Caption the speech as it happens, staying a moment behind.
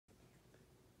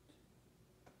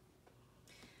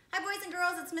Hi boys and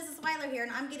girls, it's Mrs. Weiler here,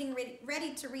 and I'm getting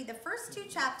ready to read the first 2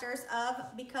 chapters of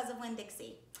Because of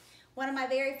Winn-Dixie. One of my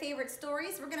very favorite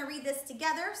stories. We're going to read this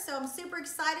together, so I'm super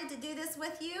excited to do this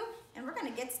with you, and we're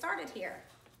going to get started here.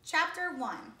 Chapter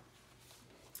 1.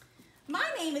 My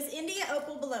name is India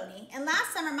Opal Bologna, and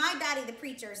last summer my daddy, the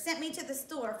preacher, sent me to the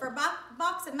store for a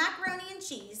box of macaroni and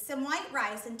cheese, some white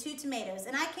rice, and 2 tomatoes,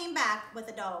 and I came back with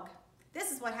a dog.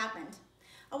 This is what happened.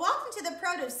 I walked into the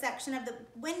produce section of the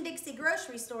Winn-Dixie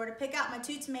grocery store to pick out my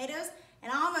 2 tomatoes,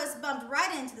 and I almost bumped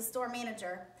right into the store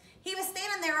manager. He was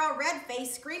standing there all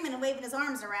red-faced, screaming and waving his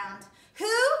arms around.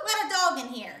 "Who let a dog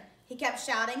in here?" he kept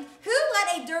shouting. "Who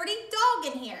let a dirty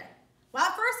dog in here?" Well,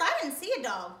 at first I didn't see a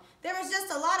dog. There was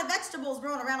just a lot of vegetables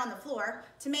rolling around on the floor,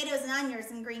 tomatoes and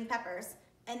onions and green peppers.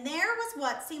 And there was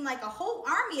what seemed like a whole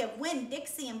army of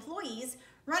Winn-Dixie employees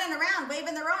running around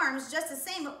waving their arms just the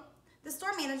same the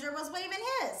store manager was waving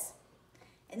his.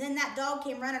 And then that dog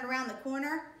came running around the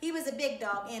corner. He was a big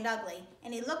dog and ugly,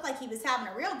 and he looked like he was having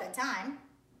a real good time.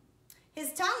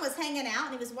 His tongue was hanging out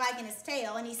and he was wagging his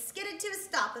tail, and he skidded to a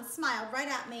stop and smiled right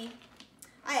at me.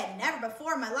 I had never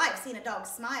before in my life seen a dog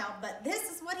smile, but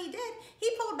this is what he did.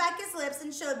 He pulled back his lips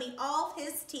and showed me all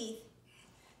his teeth.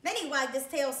 Then he wagged his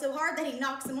tail so hard that he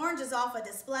knocked some oranges off a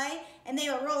display, and they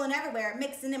were rolling everywhere,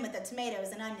 mixing in with the tomatoes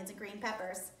and onions and green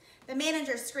peppers. The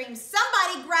manager screamed,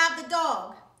 "Somebody grab the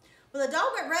dog!" Well, the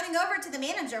dog went running over to the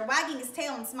manager, wagging his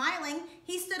tail and smiling.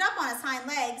 He stood up on his hind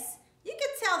legs. You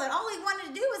could tell that all he wanted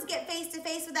to do was get face to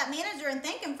face with that manager and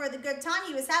thank him for the good time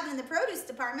he was having in the produce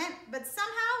department, but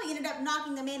somehow he ended up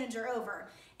knocking the manager over.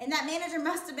 And that manager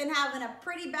must have been having a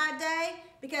pretty bad day,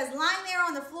 because lying there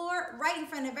on the floor, right in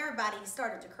front of everybody, he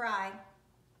started to cry.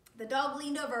 The dog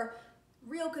leaned over,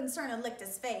 real concerned, and licked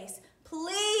his face.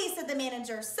 "Please," said the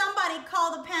manager, "somebody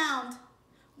call the pound."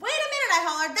 "Wait a minute," I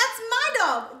hollered, "that's my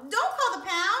dog. Don't call the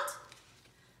pound."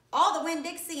 All the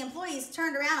Winn-Dixie employees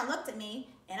turned around and looked at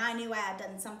me, and I knew I had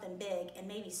done something big and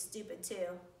maybe stupid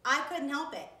too. I couldn't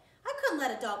help it. I couldn't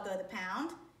let a dog go the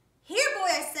pound. "Here, boy,"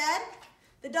 I said.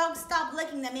 The dog stopped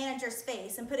licking the manager's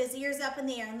face and put his ears up in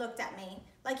the air and looked at me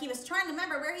like he was trying to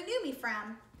remember where he knew me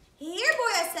from. "Here,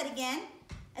 boy," I said again.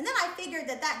 And then I figured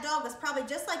that that dog was probably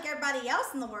just like everybody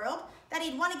else in the world, that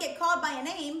he'd want to get called by a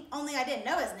name, only I didn't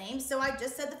know his name, so I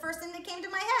just said the first thing that came to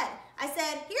my head. I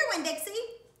said, "Here,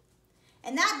 Winn-Dixie."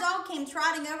 And that dog came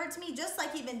trotting over to me just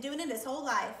like he'd been doing it his whole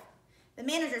life. The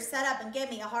manager sat up and gave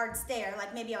me a hard stare,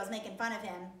 like maybe I was making fun of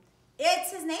him.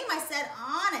 "It's his name," I said,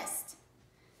 "honest."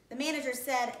 The manager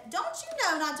said, "Don't you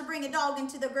know not to bring a dog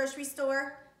into the grocery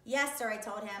store?" "Yes, sir," I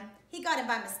told him. "He got it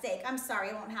by mistake. I'm sorry,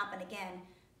 it won't happen again."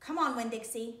 "Come on,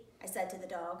 Winn-Dixie," I said to the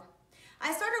dog.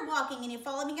 I started walking, and he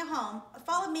followed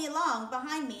me along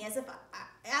behind me as if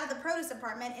out of the produce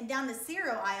department and down the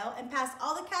cereal aisle and past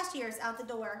all the cashiers out the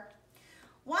door.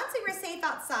 Once we were safe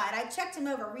outside, I checked him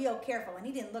over real careful, and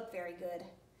he didn't look very good.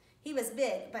 He was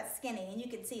big but skinny, and you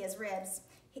could see his ribs.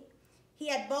 He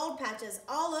had bald patches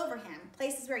all over him,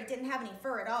 places where he didn't have any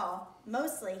fur at all.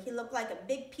 Mostly, he looked like a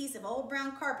big piece of old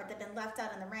brown carpet that had been left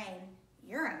out in the rain.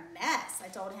 "You're a mess," I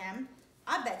told him.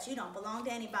 "I bet you don't belong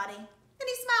to anybody." Then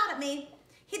he smiled at me.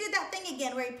 He did that thing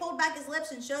again where he pulled back his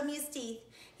lips and showed me his teeth.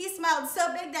 He smiled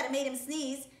so big that it made him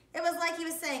sneeze. It was like he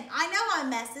was saying, "I know I'm a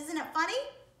mess, isn't it funny?"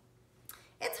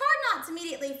 It's hard not to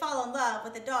immediately fall in love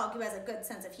with a dog who has a good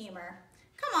sense of humor.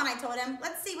 "Come on," I told him.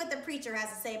 "Let's see what the preacher has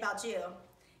to say about you."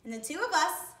 And the 2 of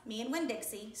us, me and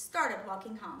Winn-Dixie, started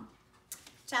walking home.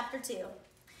 Chapter 2.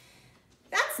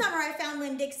 That summer I found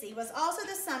Winn-Dixie was also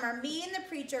the summer me and the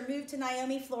preacher moved to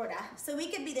Naomi, Florida, so we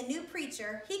could be the new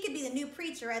preacher, he could be the new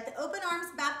preacher at the Open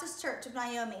Arms Baptist Church of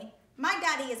Naomi. My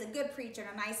daddy is a good preacher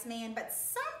and a nice man, but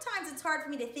sometimes it's hard for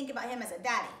me to think about him as a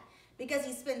daddy because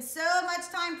he spends so much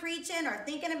time preaching or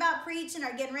thinking about preaching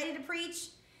or getting ready to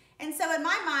preach. And so in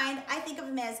my mind, I think of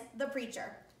him as the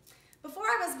preacher. Before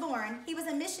I was born, he was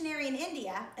a missionary in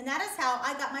India, and that is how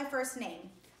I got my first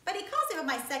name. But he calls me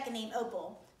by my second name,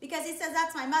 Opal, because he says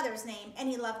that's my mother's name, and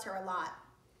he loved her a lot.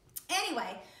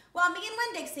 Anyway, while me and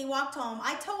Winn-Dixie walked home,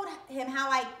 I told him how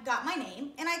I got my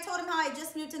name, and I told him how I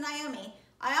just moved to Naomi.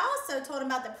 I also told him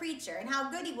about the preacher and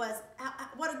how good he was,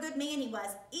 what a good man he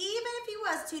was, even if he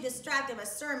was too distracted with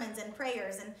sermons and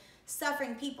prayers and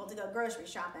suffering people to go grocery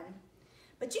shopping.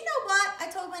 "But you know what?" I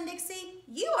told Winn-Dixie.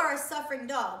 "You are a suffering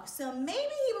dog, so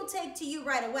maybe he will take to you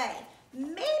right away.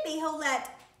 Maybe he'll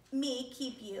let me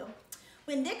keep you."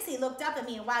 Winn-Dixie looked up at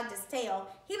me and wagged his tail.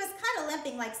 He was kind of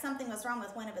limping like something was wrong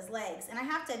with one of his legs, and I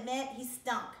have to admit, he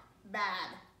stunk bad.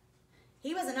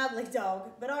 He was an ugly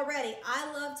dog, but already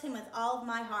I loved him with all of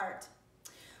my heart.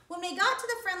 When we got to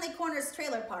the Friendly Corners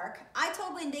trailer park, I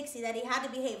told Winn-Dixie that he had to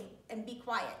behave and be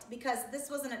quiet because this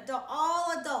was an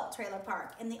all adult trailer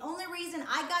park. And the only reason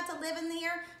I got to live in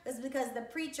there was because the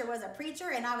preacher was a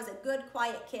preacher and I was a good,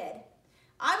 quiet kid.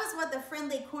 I was what the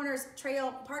Friendly Corners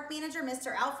Trail Park Manager,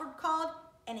 Mr. Alford, called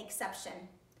an exception.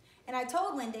 And I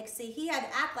told Winn-Dixie he had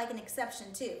to act like an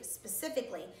exception too.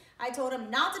 Specifically, I told him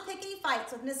not to pick any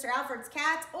fights with Mr. Alford's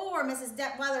cat or Mrs.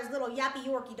 Weiler's little yappy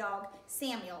Yorkie dog,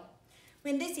 Samuel.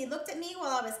 Winn-Dixie looked at me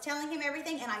while I was telling him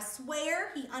everything, and I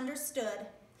swear he understood.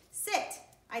 Sit,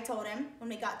 I told him when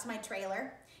we got to my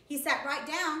trailer. He sat right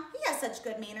down. He has such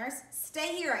good manners.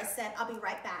 Stay here, I said. I'll be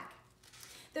right back.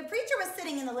 The preacher was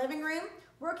sitting in the living room,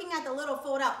 working at the little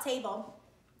fold-out table.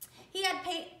 He had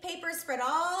papers spread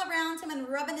all around him and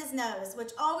rubbing his nose,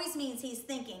 which always means he's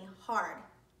thinking hard.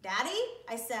 Daddy?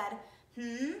 I said.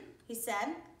 He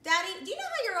said. Daddy, do you know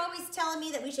how you're always telling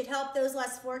me that we should help those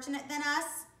less fortunate than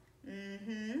us?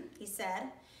 He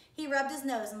said. He rubbed his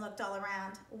nose and looked all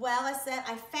around. Well, I said,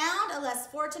 I found a less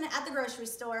fortunate at the grocery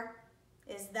store.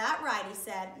 Is that right? He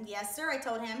said. Yes, sir, I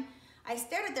told him. I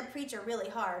stared at the preacher really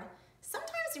hard.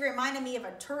 Sometimes he reminded me of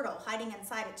a turtle hiding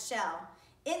inside its shell,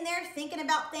 in there thinking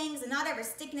about things and not ever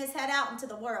sticking his head out into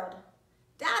the world.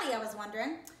 Daddy, I was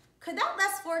wondering, could that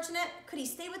less fortunate, could he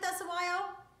stay with us a while?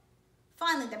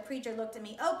 Finally, the preacher looked at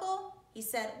me. Opal, he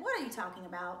said, what are you talking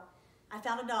about? I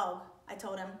found a dog, I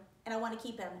told him, and I want to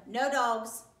keep him. No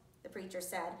dogs, the preacher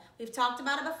said. We've talked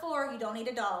about it before. You don't need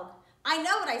a dog. I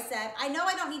know what I said. I know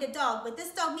I don't need a dog, but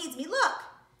this dog needs me. Look.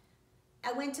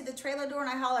 I went to the trailer door and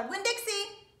I hollered,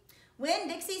 Winn-Dixie.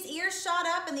 Winn-Dixie's ears shot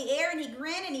up in the air and he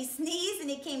grinned and he sneezed and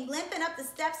he came limping up the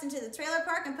steps into the trailer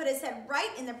park and put his head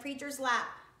right in the preacher's lap,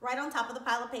 right on top of the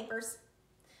pile of papers.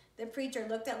 The preacher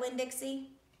looked at Winn-Dixie.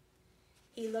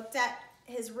 He looked at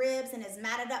his ribs and his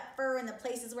matted up fur and the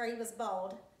places where he was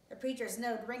bald. The preacher's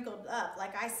nose wrinkled up.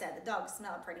 Like I said, the dog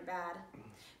smelled pretty bad.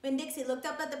 Winn-Dixie looked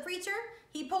up at the preacher.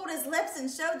 He pulled his lips and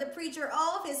showed the preacher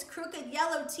all of his crooked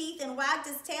yellow teeth and wagged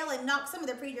his tail and knocked some of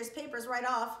the preacher's papers right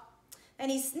off. Then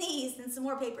he sneezed and some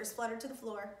more papers fluttered to the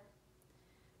floor.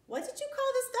 What did you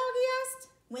call this dog, he asked.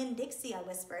 Winn-Dixie, I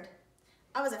whispered.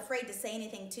 I was afraid to say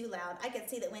anything too loud. I could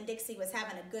see that Winn-Dixie was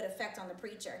having a good effect on the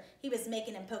preacher. He was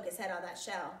making him poke his head out of that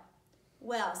shell.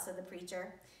 Well, said the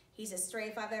preacher, he's a stray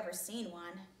if I've ever seen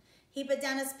one. He put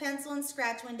down his pencil and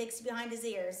scratched Winn-Dixie behind his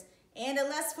ears. And a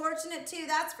less fortunate too,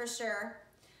 that's for sure.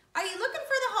 Are you looking for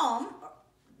the home?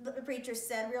 The preacher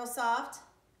said, real soft.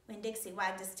 Winn-Dixie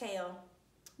wagged his tail.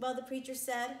 Well, the preacher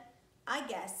said, I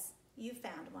guess you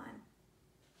found one.